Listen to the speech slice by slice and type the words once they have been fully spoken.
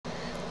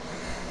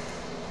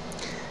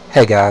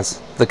Hey guys,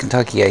 the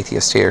Kentucky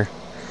Atheist here.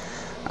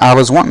 I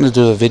was wanting to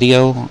do a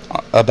video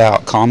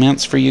about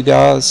comments for you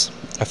guys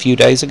a few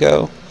days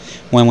ago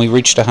when we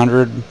reached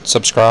 100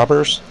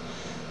 subscribers,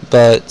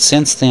 but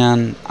since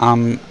then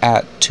I'm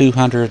at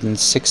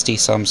 260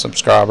 some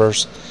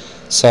subscribers,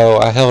 so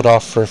I held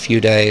off for a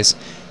few days,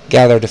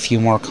 gathered a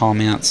few more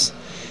comments,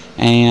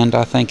 and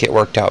I think it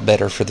worked out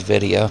better for the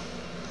video.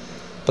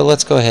 But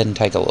let's go ahead and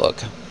take a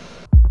look.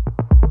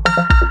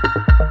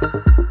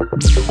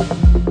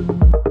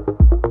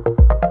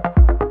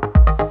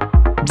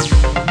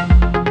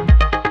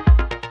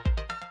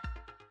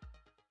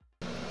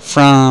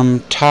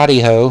 From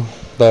Toddyho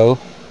Bo,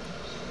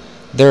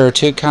 there are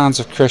two kinds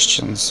of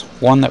Christians,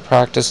 one that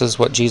practices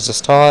what Jesus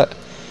taught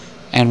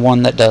and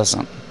one that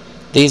doesn't.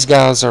 These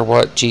guys are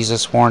what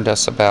Jesus warned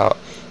us about.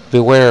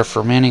 Beware,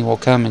 for many will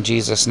come in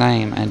Jesus'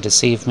 name and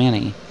deceive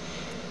many.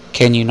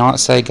 Can you not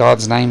say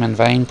God's name in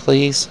vain,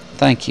 please?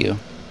 Thank you.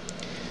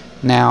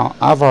 Now,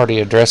 I've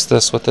already addressed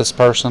this with this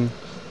person,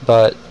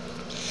 but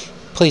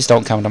please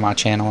don't come to my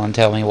channel and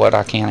tell me what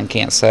I can and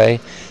can't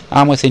say.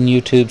 I'm within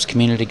YouTube's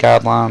community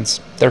guidelines.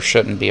 There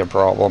shouldn't be a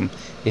problem.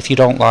 If you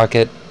don't like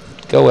it,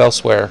 go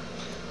elsewhere.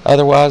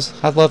 Otherwise,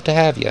 I'd love to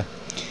have you.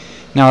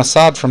 Now,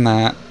 aside from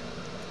that,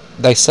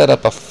 they set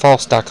up a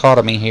false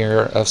dichotomy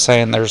here of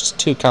saying there's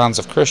two kinds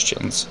of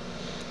Christians.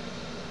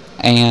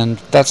 And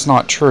that's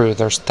not true.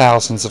 There's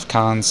thousands of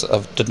kinds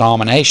of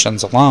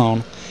denominations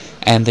alone,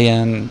 and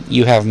then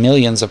you have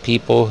millions of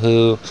people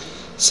who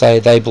say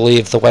they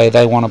believe the way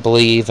they want to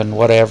believe and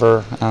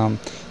whatever.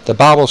 The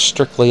Bible's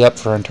strictly up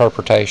for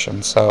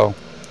interpretation, so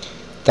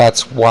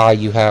that's why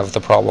you have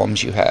the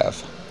problems you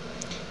have.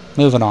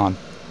 Moving on.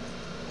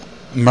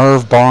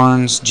 Merv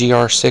Barnes,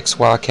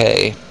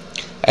 GR6YK.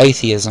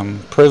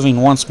 Atheism,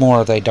 proving once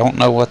more they don't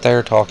know what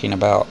they're talking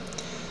about.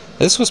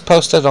 This was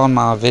posted on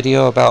my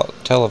video about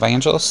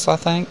televangelists, I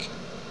think.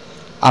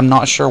 I'm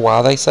not sure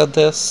why they said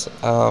this.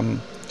 I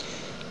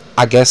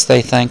guess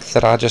they think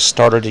that I just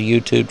started a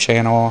YouTube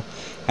channel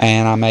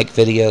and I make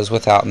videos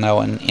without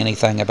knowing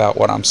anything about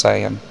what I'm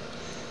saying.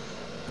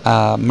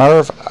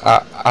 Merv,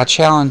 I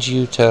challenge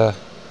you to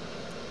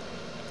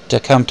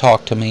come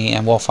talk to me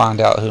and we'll find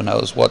out who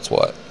knows what's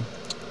what.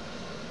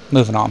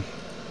 Moving on.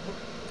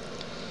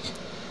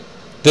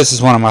 This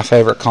is one of my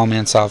favorite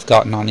comments I've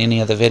gotten on any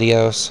of the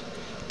videos.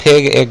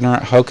 Pig,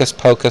 ignorant, hocus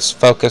pocus,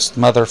 focused,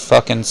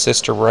 motherfucking,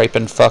 sister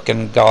raping,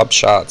 fucking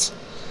gobshots.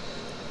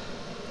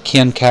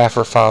 Ken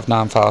Kaffer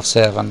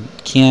 5957.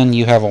 Ken,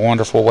 you have a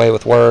wonderful way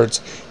with words,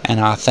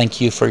 and I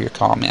thank you for your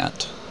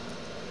comment.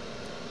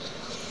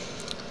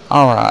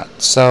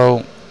 Alright,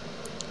 so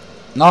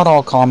not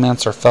all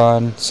comments are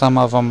fun. Some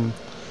of them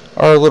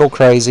are a little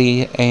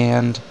crazy,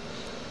 and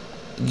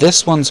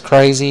this one's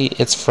crazy.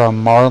 It's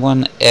from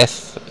Marlon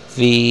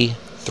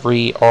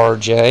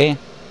FV3RJ,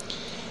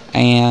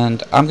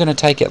 and I'm going to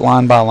take it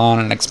line by line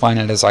and explain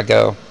it as I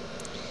go.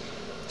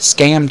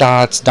 Scam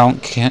diets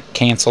don't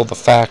cancel the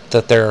fact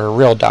that there are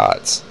real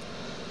diets.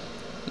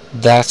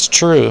 That's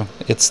true.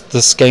 It's the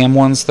scam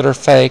ones that are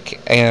fake,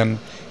 and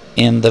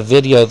in the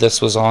video this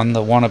was on,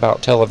 the one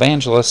about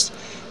televangelists,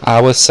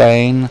 I was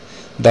saying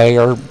they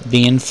are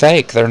being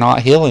fake. They're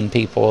not healing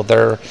people.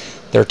 They're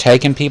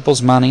taking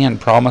people's money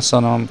and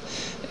promising them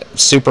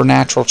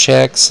supernatural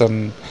checks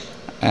and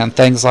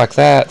things like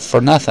that for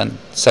nothing.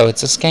 So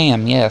it's a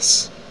scam,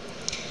 yes.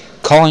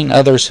 Calling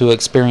others who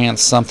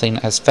experience something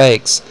as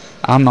fakes,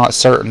 I'm not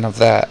certain of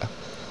that.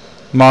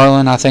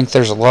 Marlon, I think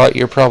there's a lot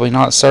you're probably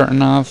not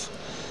certain of,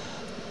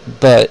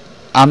 but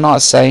I'm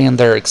not saying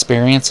their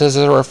experiences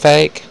are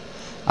fake.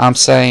 I'm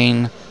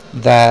saying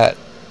that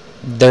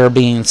they're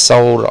being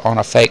sold on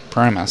a fake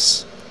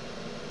premise.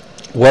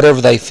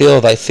 Whatever they feel,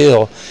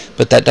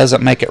 but that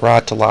doesn't make it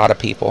right to lie to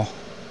people.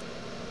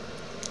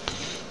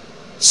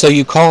 So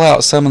you call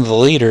out some of the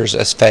leaders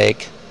as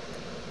fake,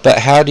 but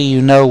how do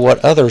you know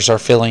what others are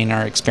feeling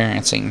or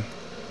experiencing?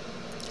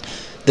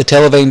 The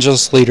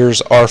televangelist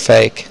leaders are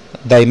fake.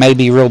 They may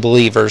be real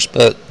believers,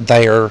 but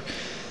they are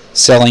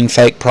selling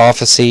fake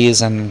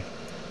prophecies and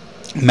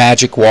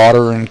magic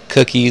water and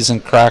cookies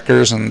and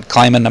crackers and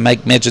claiming to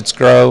make midgets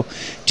grow.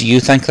 Do you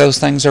think those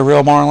things are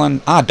real,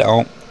 Marlon? I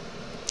don't.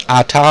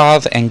 I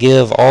tithe and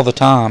give all the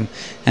time,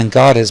 and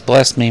God has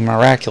blessed me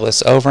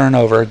miraculous over and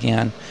over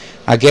again.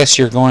 I guess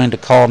you're going to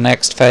call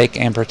next fake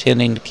and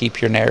pretending to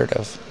keep your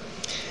narrative.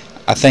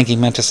 I think he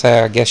meant to say,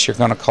 I guess you're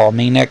going to call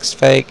me next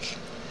fake.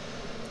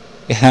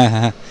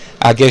 I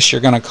guess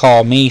you're going to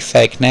call me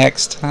fake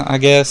next, I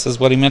guess, is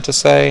what he meant to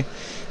say.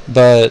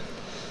 But,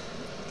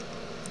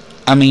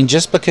 I mean,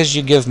 just because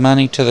you give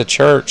money to the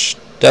church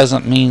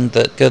doesn't mean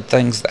that good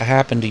things that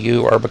happen to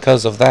you are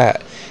because of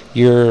that.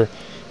 You're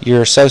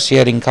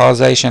associating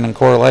causation and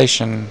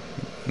correlation.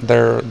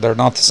 They're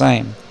not the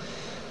same.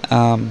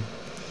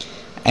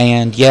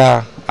 And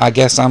yeah, I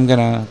guess I'm going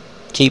to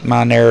keep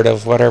my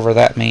narrative, whatever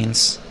that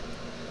means.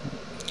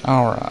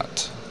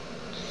 Alright.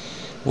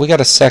 We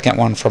got a second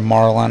one from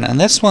Marlon, and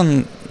this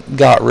one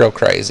got real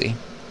crazy.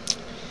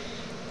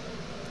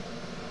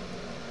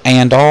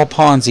 and all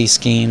Ponzi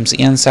schemes,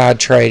 inside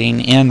trading,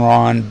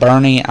 Enron,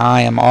 Bernie,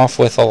 I am off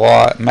with a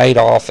lot,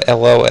 Madoff,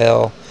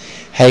 LOL.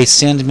 Hey,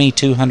 send me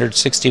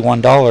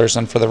 $261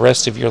 and for the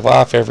rest of your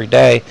life every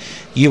day,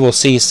 you will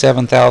see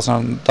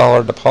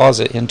 $7,000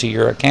 deposit into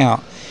your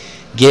account.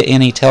 Get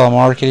any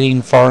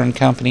telemarketing, foreign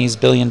companies,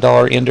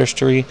 billion-dollar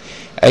industry.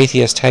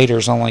 Atheist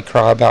haters only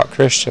cry about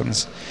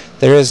Christians.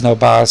 There is no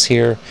bias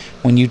here.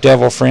 When you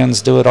devil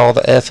friends do it all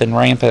the effing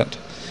rampant.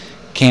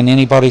 Can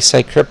anybody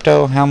say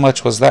crypto? How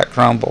much was that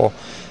crumble?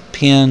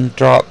 Pin,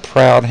 drop,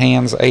 proud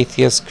hands,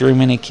 atheists, grew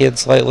many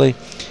kids lately.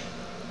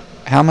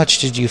 How much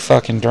did you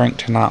fucking drink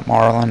tonight,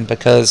 Marlon?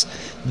 Because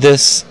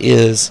this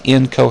is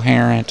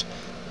incoherent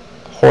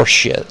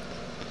horseshit.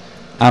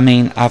 I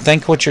mean, I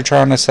think what you're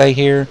trying to say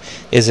here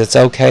is it's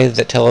okay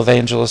that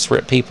televangelists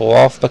rip people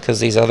off because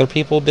these other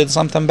people did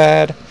something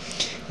bad.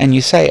 And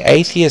you say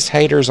atheist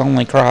haters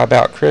only cry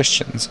about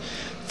Christians.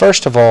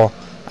 First of all,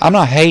 I'm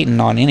not hating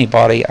on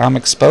anybody. I'm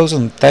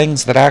exposing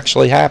things that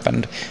actually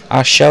happened.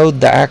 I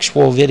showed the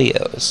actual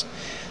videos.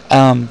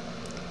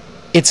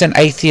 It's an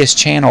atheist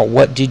channel.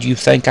 What did you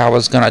think I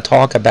was going to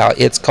talk about?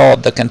 It's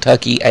called The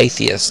Kentucky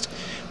Atheist.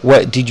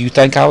 What did you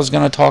think I was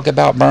going to talk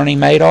about? Bernie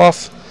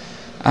Madoff?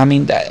 I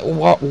mean,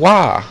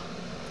 why?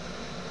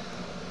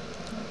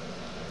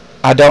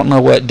 I don't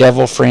know what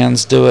devil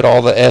friends do it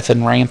all the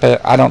effing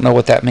rampant. I don't know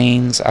what that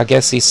means. I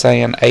guess he's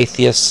saying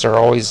atheists are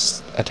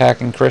always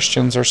attacking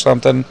Christians or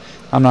something.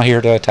 I'm not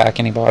here to attack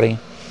anybody.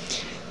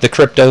 The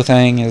crypto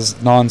thing is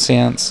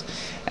nonsense.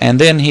 And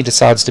then he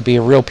decides to be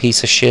a real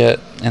piece of shit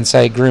and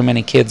say, grew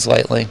many kids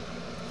lately.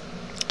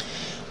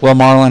 Well,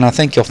 Marlon, I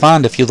think you'll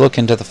find if you look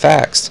into the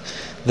facts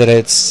that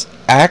it's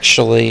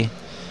actually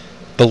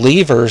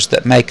believers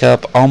that make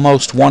up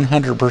almost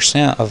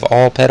 100% of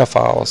all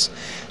pedophiles.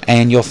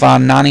 And you'll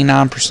find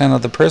 99%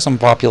 of the prison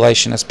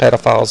population is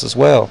pedophiles as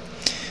well.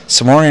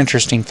 Some more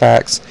interesting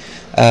facts.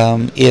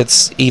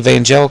 It's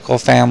evangelical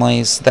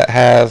families that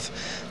have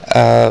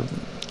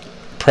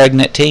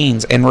pregnant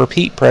teens and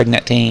repeat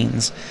pregnant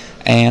teens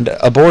and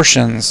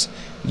abortions.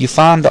 You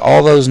find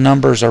all those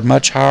numbers are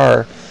much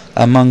higher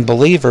among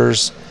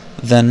believers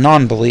than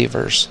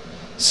non-believers.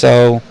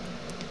 So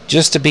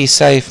just to be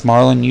safe,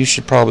 Marlon, you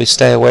should probably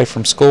stay away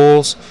from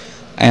schools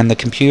and the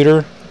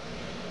computer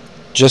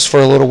just for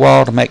a little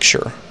while to make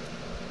sure.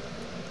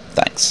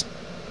 Thanks,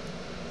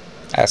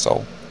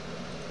 asshole.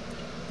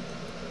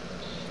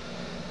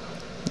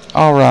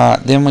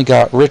 Alright, then we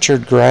got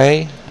Richard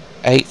Gray,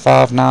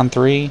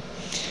 8593.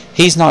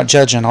 He's not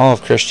judging all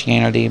of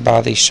Christianity by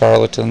these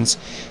charlatans.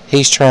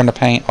 He's trying to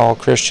paint all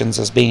Christians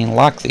as being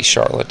like these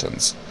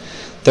charlatans.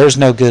 There's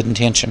no good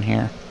intention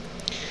here.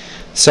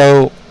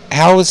 So,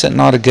 how is it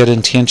not a good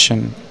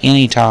intention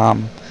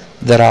anytime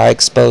that I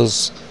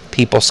expose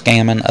people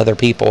scamming other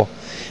people?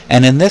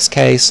 And in this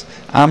case,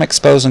 I'm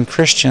exposing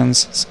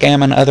Christians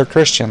scamming other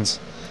Christians.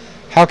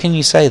 How can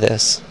you say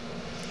this?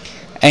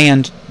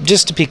 And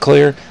just to be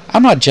clear,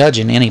 I'm not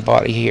judging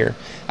anybody here.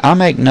 I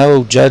make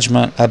no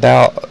judgment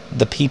about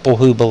the people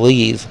who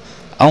believe,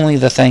 only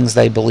the things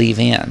they believe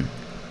in.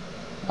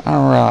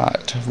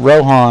 Alright,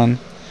 Rohan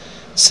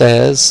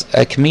says,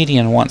 a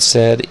comedian once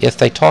said, if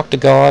they talk to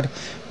God,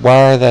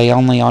 why are they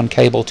only on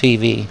cable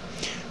TV?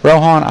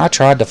 Rohan, I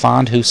tried to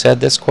find who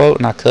said this quote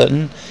and I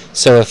couldn't,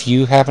 so if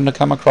you happen to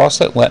come across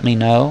it, let me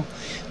know.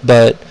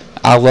 But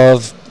I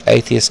love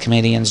atheist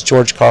comedians.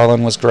 George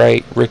Carlin was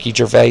great. Ricky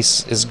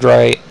Gervais is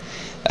great.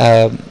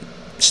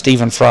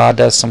 Stephen Fry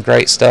does some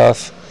great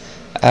stuff.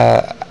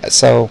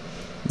 So,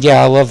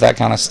 yeah, I love that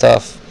kind of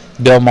stuff.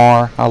 Bill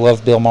Maher, I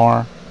love Bill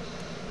Maher.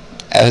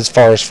 As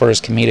far as for his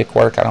comedic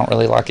work, I don't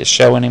really like his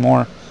show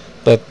anymore,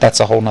 but that's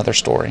a whole nother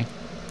story.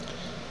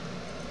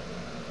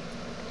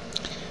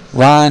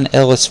 Ryan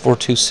Ellis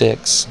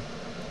 426.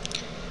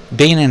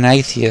 Being an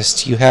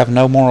atheist, you have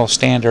no moral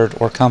standard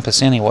or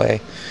compass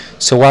anyway,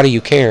 so why do you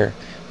care?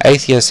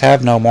 Atheists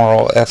have no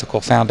moral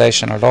ethical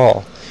foundation at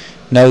all.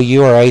 No,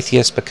 you are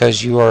atheist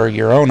because you are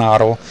your own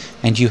idol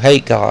and you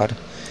hate God,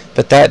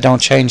 but that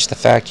don't change the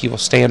fact you will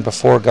stand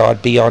before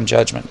God beyond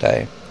Judgment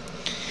Day.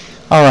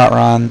 Alright,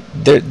 Ryan,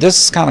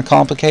 this is kind of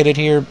complicated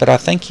here, but I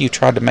think you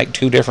tried to make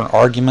two different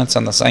arguments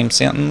in the same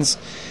sentence,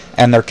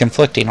 and they're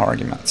conflicting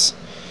arguments.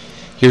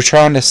 You're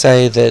trying to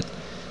say that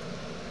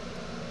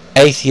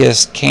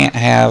atheists can't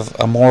have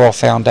a moral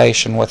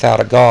foundation without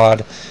a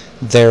God,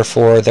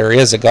 therefore there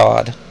is a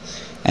God.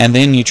 And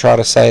then you try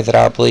to say that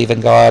I believe in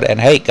God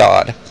and hate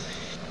God.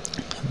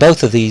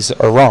 Both of these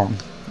are wrong.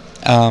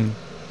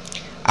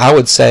 I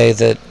would say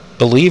that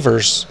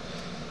believers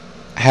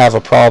have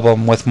a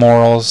problem with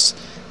morals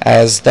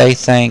as they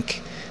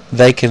think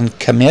they can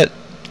commit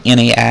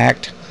any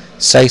act,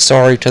 say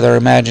sorry to their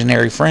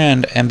imaginary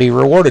friend, and be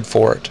rewarded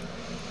for it.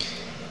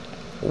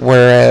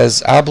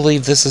 Whereas I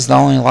believe this is the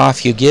only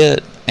life you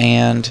get,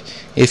 and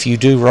if you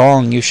do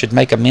wrong, you should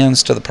make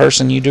amends to the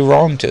person you do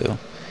wrong to.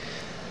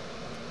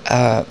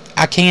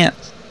 I can't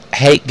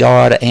hate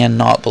God and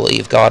not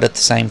believe God at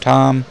the same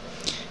time.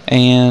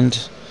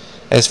 And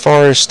as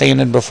far as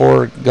standing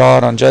before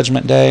God on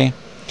Judgment Day,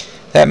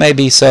 that may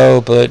be so,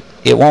 but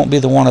it won't be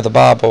the one of the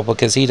Bible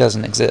because he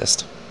doesn't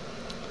exist.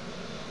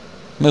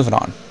 Moving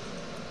on.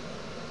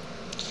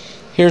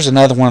 Here's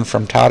another one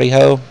from Toddy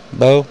Ho,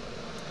 Bo.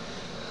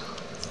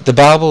 The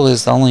Bible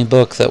is the only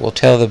book that will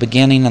tell the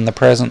beginning and the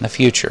present and the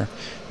future.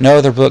 No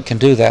other book can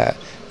do that.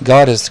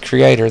 God is the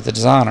creator, the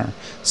designer.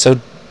 So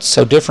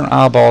different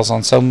eyeballs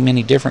on so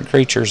many different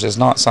creatures is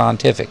not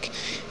scientific.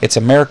 It's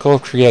a miracle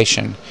of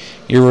creation.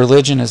 Your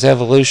religion is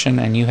evolution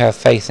and you have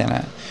faith in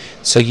it.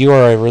 So you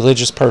are a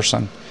religious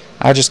person.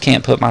 I just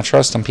can't put my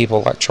trust in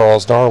people like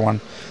Charles Darwin,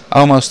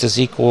 almost as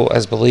equal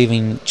as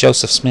believing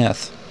Joseph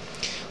Smith.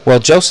 Well,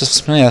 Joseph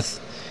Smith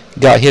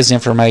got his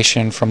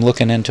information from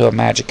looking into a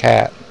magic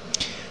hat.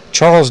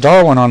 Charles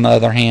Darwin, on the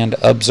other hand,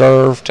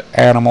 observed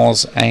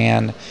animals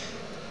and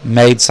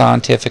made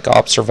scientific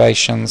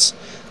observations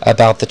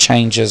about the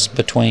changes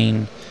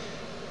between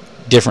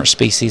different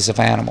species of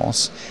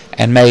animals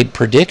and made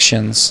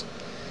predictions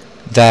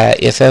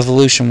that, if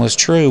evolution was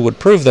true, would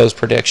prove those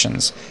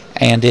predictions,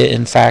 and it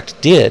in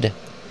fact did.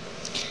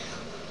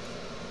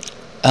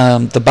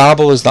 The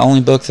Bible is the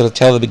only book that will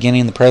tell the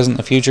beginning, the present, and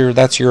the future.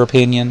 That's your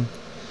opinion.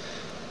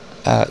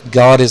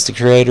 God is the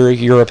creator,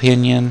 your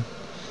opinion.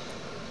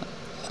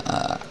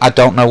 I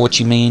don't know what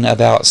you mean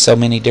about so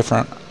many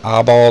different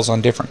eyeballs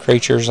on different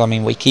creatures. I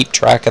mean, we keep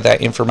track of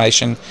that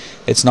information.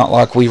 It's not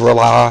like we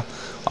rely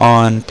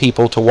on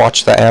people to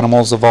watch the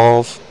animals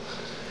evolve.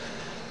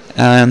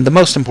 And the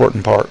most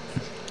important part.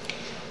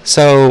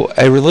 So,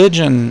 a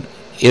religion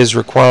is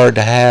required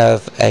to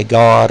have a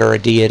god or a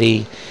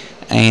deity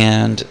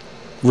and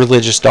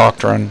religious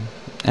doctrine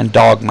and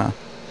dogma.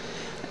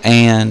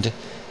 And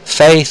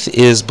faith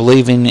is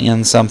believing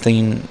in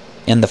something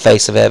in the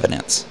face of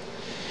evidence.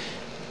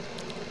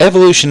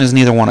 Evolution is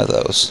neither one of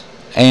those.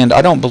 And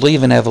I don't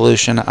believe in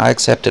evolution, I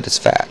accept it as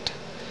fact.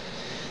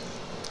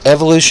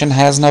 Evolution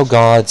has no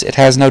gods, it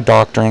has no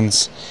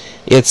doctrines.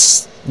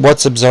 It's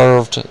what's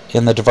observed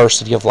in the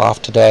diversity of life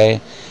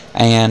today,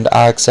 and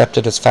I accept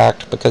it as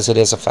fact because it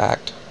is a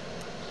fact.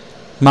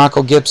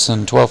 Michael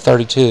Gibson,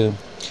 1232.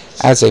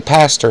 As a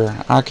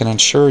pastor, I can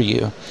assure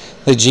you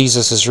that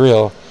Jesus is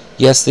real.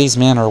 Yes, these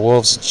men are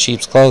wolves in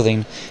sheep's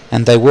clothing,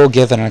 and they will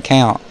give an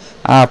account.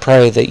 I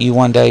pray that you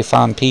one day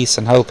find peace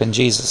and hope in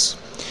Jesus.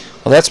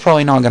 Well, that's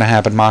probably not going to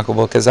happen, Michael,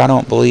 because I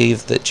don't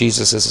believe that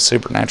Jesus is a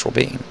supernatural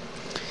being.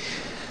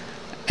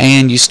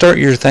 And you start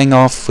your thing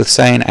off with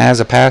saying,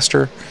 as a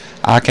pastor,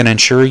 I can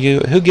assure you.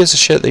 Who gives a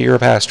shit that you're a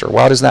pastor?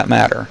 Why does that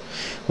matter?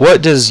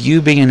 What does you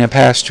being a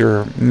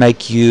pastor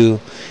make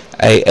you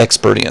an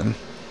expert in?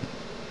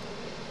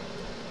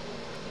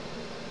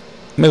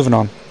 Moving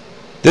on.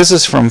 This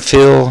is from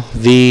Phil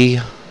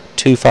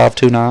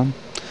V2529.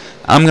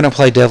 I'm going to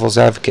play devil's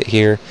advocate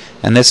here,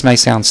 and this may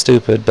sound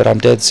stupid, but I'm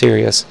dead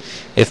serious.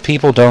 If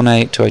people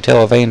donate to a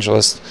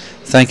televangelist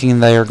thinking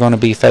they are going to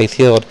be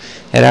faith-healed,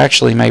 it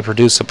actually may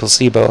produce a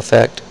placebo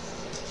effect.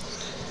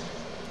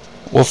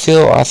 Well,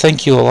 Phil, I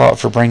thank you a lot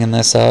for bringing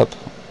this up.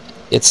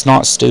 It's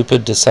not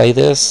stupid to say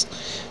this,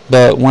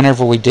 but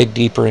whenever we dig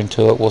deeper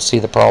into it, we'll see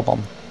the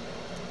problem.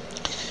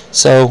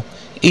 So,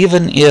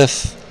 even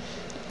if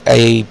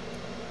a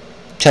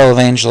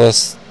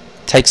televangelist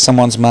takes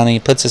someone's money,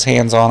 puts his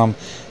hands on them,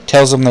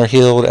 tells them they're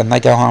healed, and they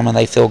go home and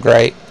they feel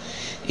great,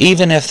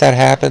 even if that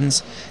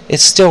happens,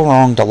 it's still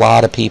wrong to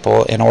lie to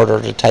people in order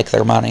to take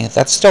their money.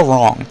 That's still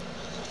wrong.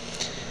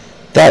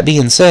 That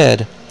being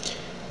said,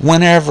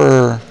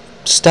 whenever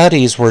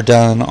studies were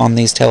done on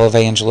these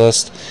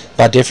televangelists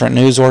by different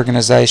news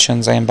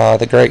organizations and by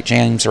the great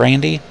James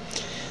Randi,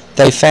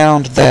 they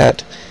found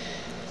that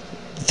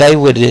they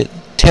would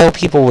tell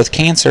people with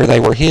cancer they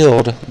were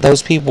healed.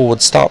 Those people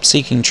would stop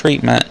seeking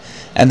treatment,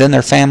 and then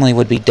their family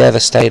would be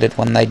devastated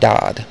when they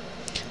died.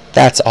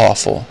 That's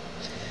awful.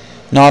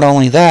 Not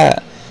only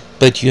that,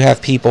 but you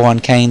have people on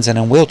canes and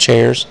in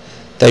wheelchairs.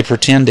 They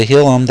pretend to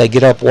heal them, they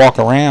get up, walk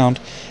around,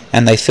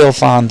 and they feel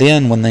fine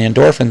then when the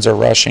endorphins are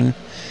rushing.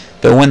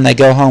 But when they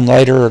go home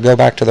later or go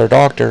back to their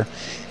doctor,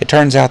 it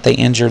turns out they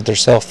injured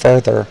themselves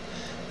further,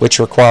 which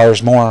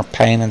requires more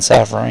pain and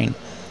suffering,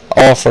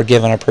 all for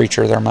giving a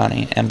preacher their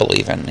money and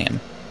believing in him.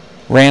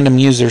 Random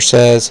User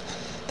says,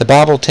 the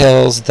Bible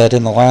tells that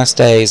in the last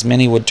days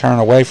many would turn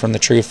away from the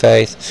true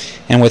faith,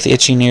 and with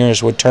itching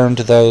ears would turn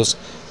to those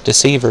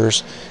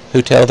deceivers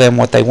who tell them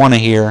what they want to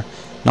hear,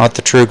 not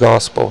the true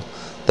gospel.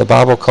 The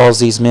Bible calls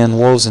these men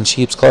wolves in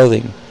sheep's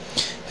clothing,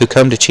 who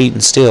come to cheat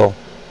and steal.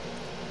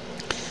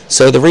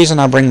 So the reason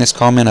I bring this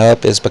comment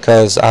up is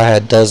because I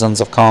had dozens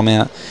of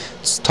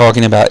comments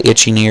talking about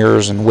itching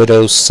ears and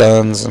widows'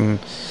 sons and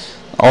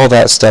all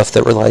that stuff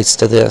that relates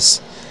to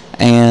this.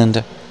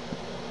 And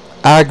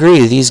I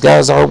agree, these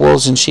guys are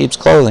wolves in sheep's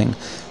clothing.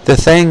 The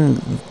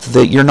thing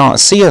that you're not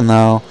seeing,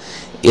 though,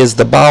 is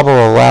the Bible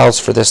allows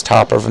for this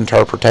type of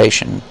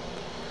interpretation.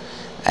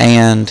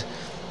 And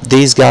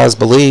these guys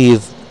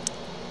believe,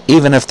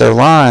 even if they're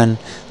lying,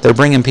 they're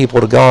bringing people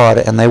to God,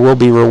 and they will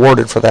be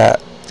rewarded for that.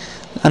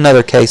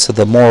 Another case of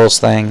the morals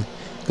thing,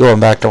 going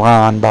back to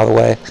Ron, by the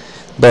way.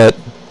 But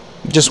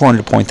just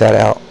wanted to point that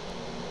out.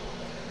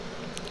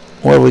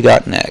 What do we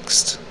got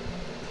next?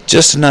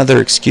 Just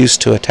another excuse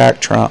to attack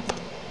Trump.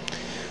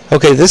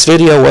 Okay, this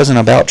video wasn't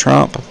about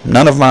Trump.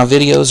 None of my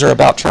videos are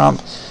about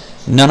Trump.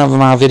 None of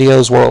my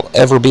videos will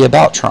ever be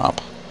about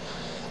Trump.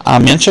 I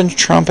mentioned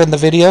Trump in the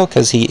video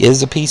because he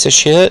is a piece of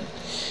shit.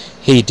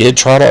 He did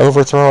try to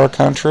overthrow our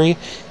country.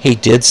 He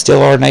did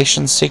steal our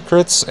nation's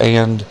secrets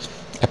and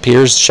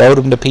showed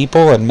them to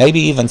people and maybe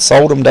even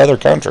sold them to other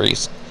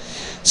countries.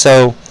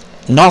 So,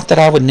 not that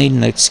I would need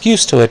an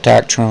excuse to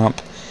attack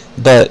Trump,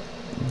 but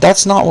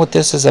that's not what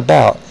this is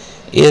about.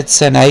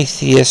 It's an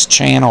atheist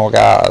channel,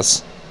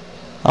 guys.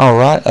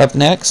 Alright, up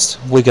next,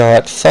 we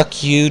got fuck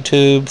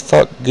YouTube,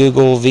 fuck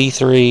Google,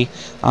 V3,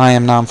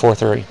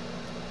 IM943.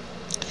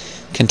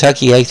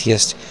 Kentucky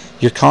Atheist,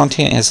 your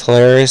content is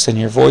hilarious and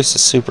your voice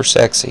is super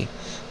sexy.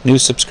 New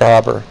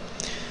subscriber.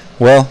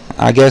 Well,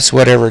 I guess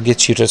whatever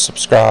gets you to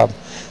subscribe.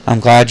 I'm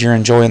glad you're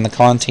enjoying the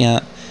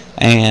content,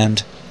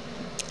 and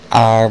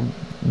I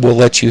will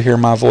let you hear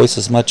my voice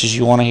as much as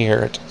you want to hear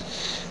it.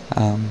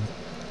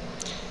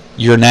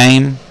 Your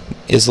name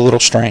is a little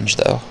strange,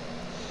 though.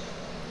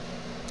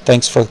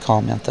 Thanks for the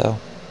comment, though.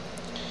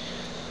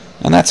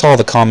 And that's all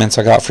the comments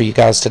I got for you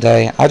guys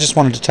today. I just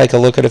wanted to take a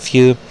look at a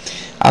few.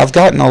 I've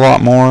gotten a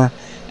lot more,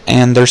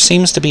 and there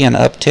seems to be an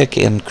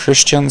uptick in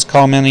Christians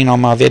commenting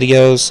on my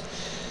videos,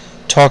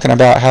 talking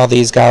about how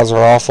these guys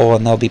are awful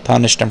and they'll be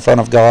punished in front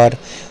of God.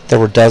 There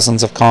were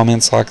dozens of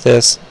comments like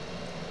this.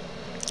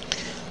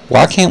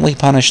 Why can't we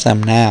punish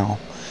them now?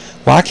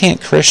 Why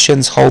can't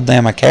Christians hold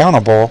them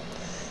accountable,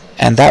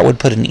 and that would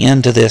put an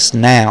end to this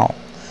now,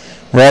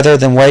 rather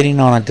than waiting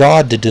on a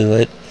God to do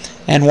it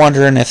and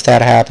wondering if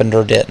that happened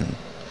or didn't?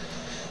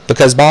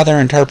 Because by their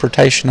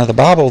interpretation of the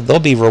Bible, they'll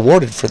be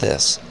rewarded for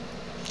this.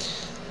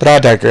 But I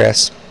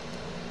digress.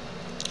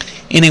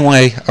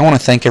 Anyway, I want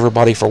to thank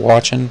everybody for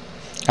watching.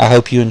 I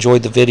hope you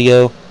enjoyed the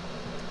video.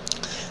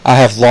 I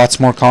have lots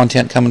more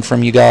content coming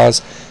from you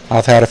guys.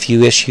 I've had a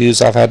few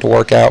issues I've had to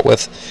work out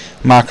with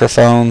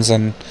microphones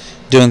and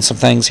doing some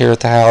things here at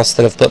the house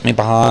that have put me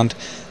behind.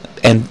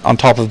 And on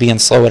top of being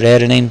slow at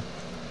editing,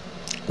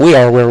 we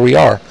are where we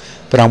are.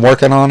 But I'm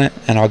working on it,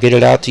 and I'll get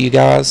it out to you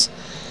guys.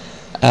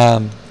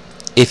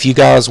 If you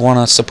guys want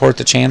to support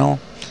the channel,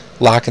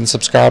 like and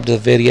subscribe to the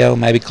video.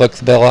 Maybe click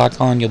the bell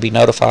icon. You'll be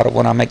notified of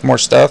when I make more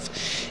stuff.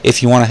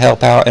 If you want to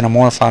help out in a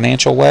more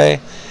financial way,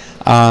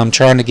 I'm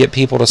trying to get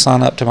people to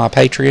sign up to my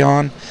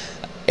Patreon.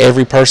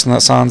 Every person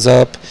that signs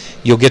up,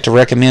 you'll get to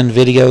recommend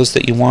videos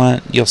that you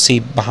want. You'll see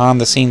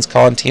behind the scenes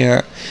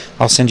content.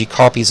 I'll send you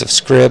copies of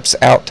scripts,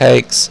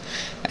 outtakes,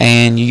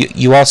 and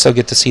you also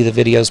get to see the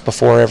videos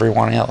before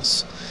everyone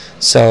else.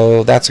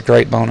 So that's a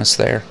great bonus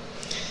there.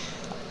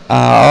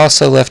 I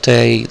also left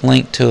a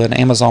link to an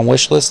Amazon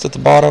wish list at the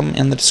bottom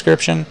in the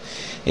description.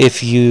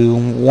 If you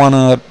want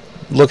to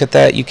look at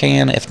that, you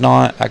can. If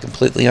not, I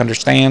completely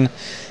understand.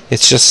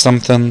 It's just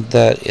something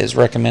that is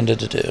recommended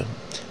to do.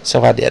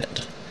 So I did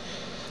it.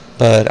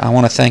 But I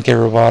want to thank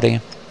everybody,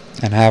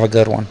 and have a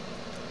good one.